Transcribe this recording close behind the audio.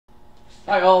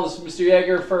Hi all, this is Mr.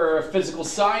 Yeager for Physical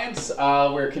Science.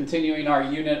 We're continuing our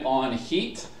unit on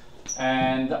heat,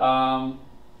 and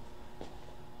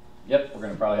yep, we're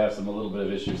going to probably have a little bit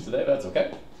of issues today, but that's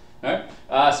okay. All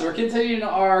right, so we're continuing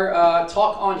our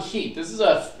talk on heat. This is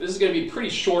going to be a pretty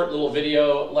short little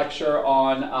video lecture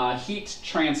on heat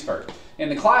transfer. In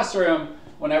the classroom,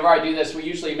 whenever I do this, we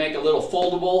usually make a little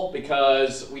foldable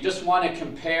because we just want to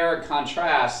compare and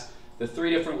contrast the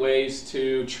three different ways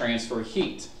to transfer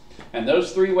heat. And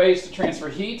those three ways to transfer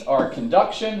heat are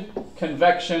conduction,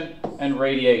 convection, and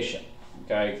radiation.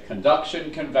 Okay, conduction,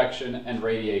 convection, and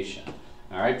radiation.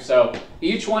 All right, so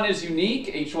each one is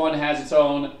unique. Each one has its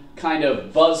own kind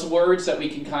of buzzwords that we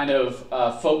can kind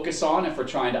of focus on if we're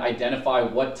trying to identify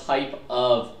what type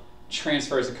of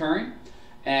transfer is occurring.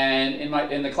 And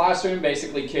in the classroom,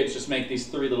 basically kids just make these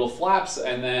three little flaps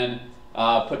and then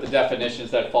put the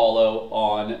definitions that follow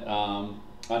on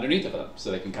underneath of them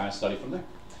so they can kind of study from there.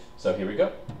 So here we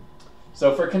go.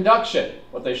 So for conduction,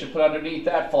 what they should put underneath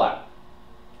that flap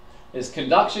is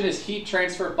conduction is heat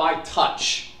transfer by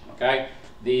touch. Okay,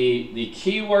 the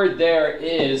key word there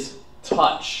is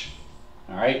touch.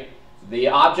 All right, the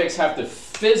objects have to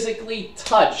physically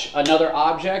touch another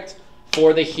object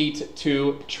for the heat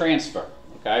to transfer.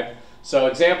 Okay, so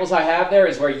examples I have there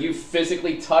is where you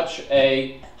physically touch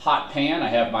a hot pan. I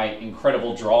have my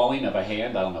incredible drawing of a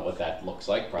hand. I don't know what that looks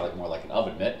like, probably more like an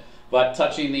oven mitt. But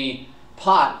touching the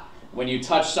pot, when you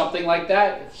touch something like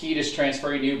that, heat is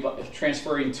transferring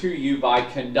to you by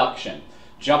conduction.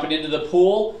 Jumping into the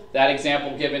pool, that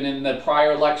example given in the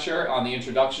prior lecture on the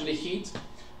introduction to heat,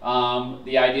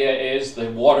 the idea is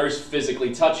the water is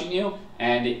physically touching you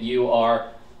and you are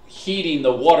heating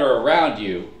the water around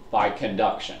you by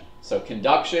conduction. So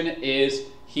conduction is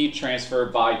heat transfer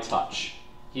by touch.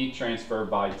 Heat transfer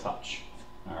by touch.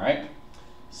 All right?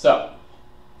 So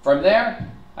from there,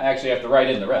 I actually have to write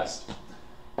in the rest.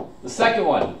 The second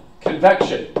one,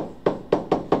 convection.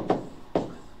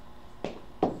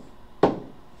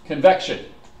 Convection,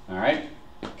 all right?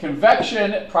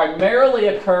 Convection primarily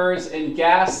occurs in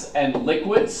gas and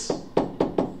liquids.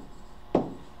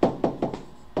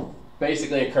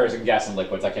 Basically occurs in gas and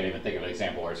liquids. I can't even think of an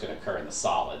example where it's going to occur in the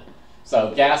solid.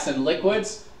 So gas and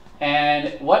liquids.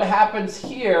 And what happens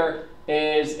here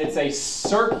is it's a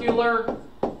circular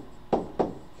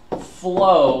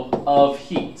flow of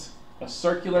heat. A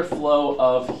circular flow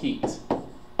of heat.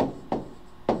 All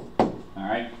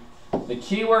right. The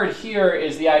key word here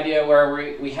is the idea where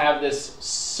we have this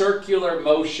circular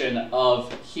motion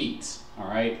of heat. All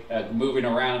right, moving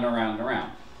around and around and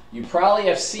around. You probably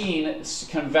have seen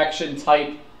convection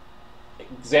type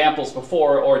examples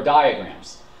before or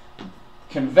diagrams.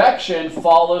 Convection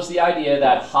follows the idea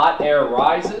that hot air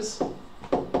rises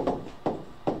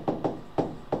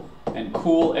and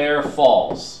cool air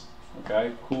falls.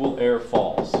 Okay, cool air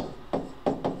falls.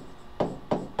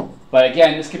 But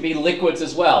again, this can be liquids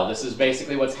as well. This is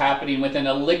basically what's happening within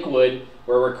a liquid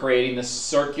where we're creating this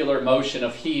circular motion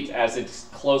of heat as it's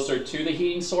closer to the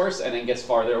heating source and then gets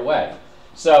farther away.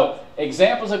 So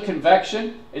examples of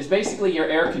convection is basically your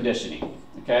air conditioning.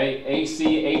 Okay,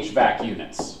 AC HVAC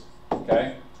units.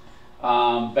 Okay,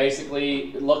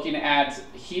 basically looking at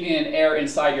heating and air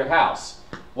inside your house.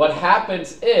 What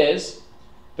happens is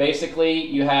basically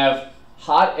you have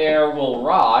hot air will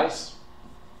rise.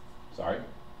 Sorry.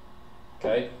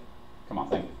 Okay. Come on,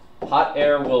 think. Hot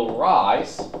air will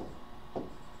rise.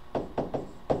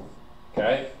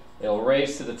 Okay. It'll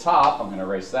raise to the top. I'm going to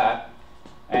erase that.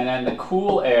 And then the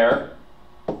cool air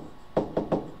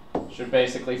should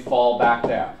basically fall back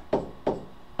down.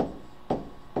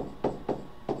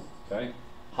 Okay.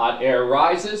 Hot air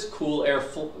rises, cool air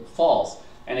falls.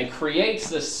 And it creates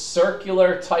this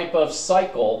circular type of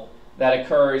cycle that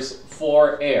occurs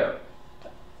for air.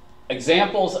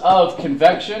 Examples of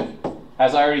convection,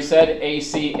 as I already said,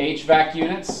 AC HVAC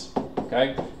units.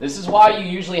 Okay, this is why you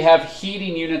usually have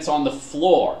heating units on the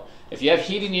floor. If you have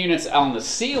heating units on the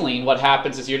ceiling, what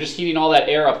happens is you're just heating all that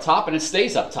air up top and it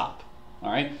stays up top.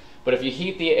 All right, but if you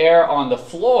heat the air on the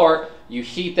floor, you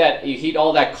heat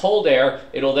all that cold air.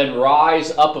 It'll then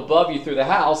rise up above you through the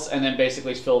house and then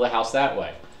basically fill the house that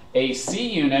way. AC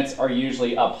units are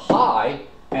usually up high,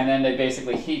 and then they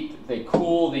basically they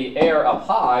cool the air up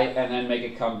high and then make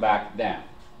it come back down.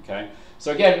 Okay,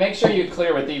 so again, make sure you're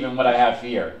clear with even what I have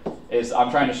here. Is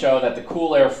I'm trying to show that the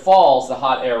cool air falls, the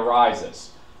hot air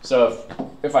rises. So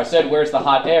if I said where's the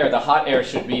hot air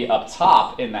should be up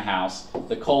top in the house,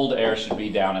 the cold air should be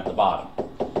down at the bottom.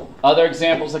 Other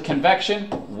examples of convection,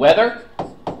 weather,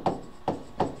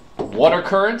 water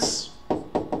currents,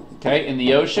 okay, in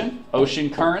the ocean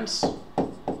currents.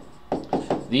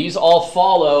 These all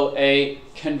follow a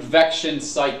convection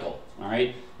cycle. All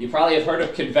right. You probably have heard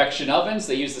of convection ovens.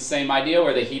 They use the same idea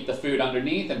where they heat the food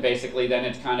underneath, and basically then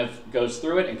it kind of goes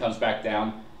through it and comes back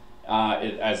down.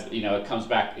 It comes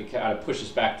back, it kind of pushes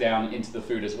back down into the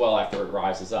food as well after it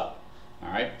rises up. All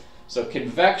right. So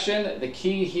convection, the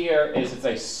key here is it's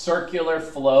a circular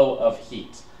flow of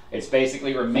heat. It's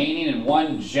basically remaining in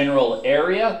one general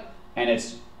area, and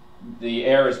the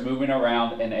air is moving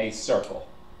around in a circle.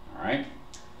 All right.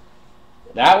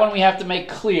 That one we have to make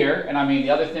clear, and I mean the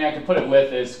other thing I can put it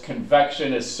with is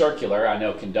convection is circular. I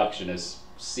know conduction is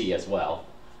C as well.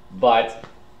 But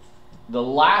the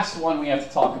last one we have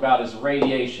to talk about is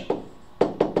radiation.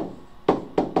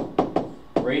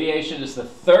 Radiation is the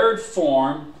third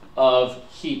form of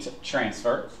heat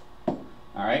transfer. All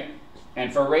right?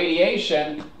 And for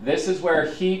radiation, this is where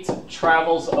heat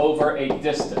travels over a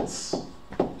distance.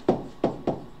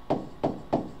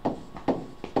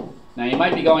 Now you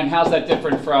might be going, how's that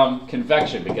different from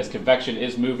convection? Because convection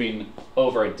is moving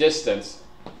over a distance.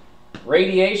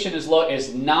 Radiation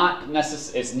is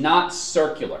not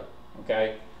circular.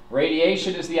 Okay?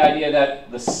 Radiation is the idea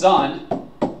that the sun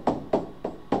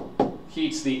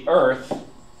heats the earth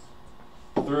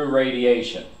through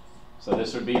radiation. So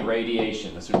this would be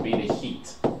radiation. This would be the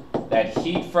heat. That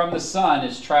heat from the sun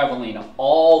is traveling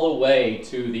all the way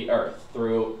to the earth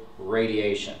through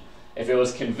radiation. If it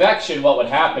was convection, what would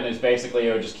happen is basically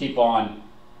it would just keep on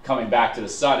coming back to the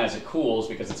sun as it cools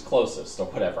because it's closest or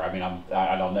whatever. I mean,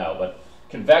 I don't know. But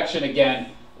convection,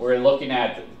 again, we're looking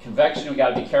at convection, we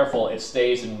got to be careful. It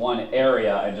stays in one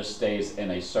area and just stays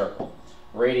in a circle.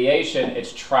 Radiation,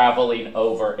 it's traveling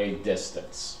over a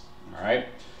distance. All right?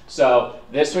 So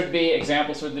this would be,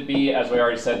 examples would be, as we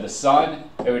already said, the sun.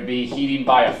 It would be heating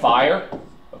by a fire.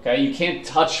 Okay? You can't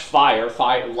touch fire.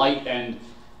 Light and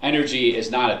energy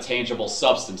is not a tangible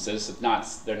substances.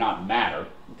 They're not matter.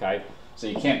 Okay? So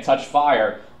you can't touch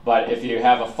fire, but if you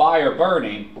have a fire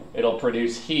burning, it'll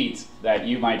produce heat that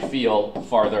you might feel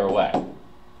farther away.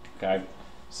 Okay?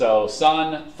 So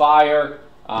sun, fire,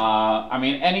 I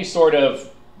mean any sort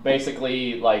of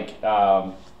basically like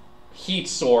heat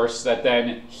source that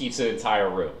then heats an entire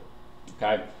room.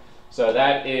 Okay? So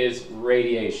that is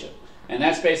radiation. And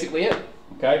that's basically it.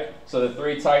 Okay? So the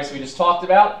three types we just talked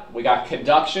about, we got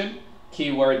conduction.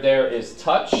 Key word there is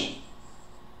touch.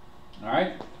 All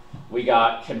right? We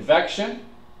got convection.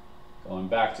 Going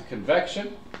back to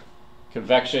convection.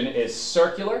 Convection is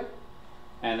circular.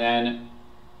 And then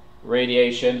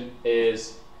radiation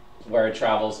is where it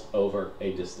travels over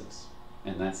a distance.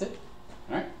 And that's it.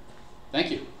 All right?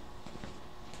 Thank you.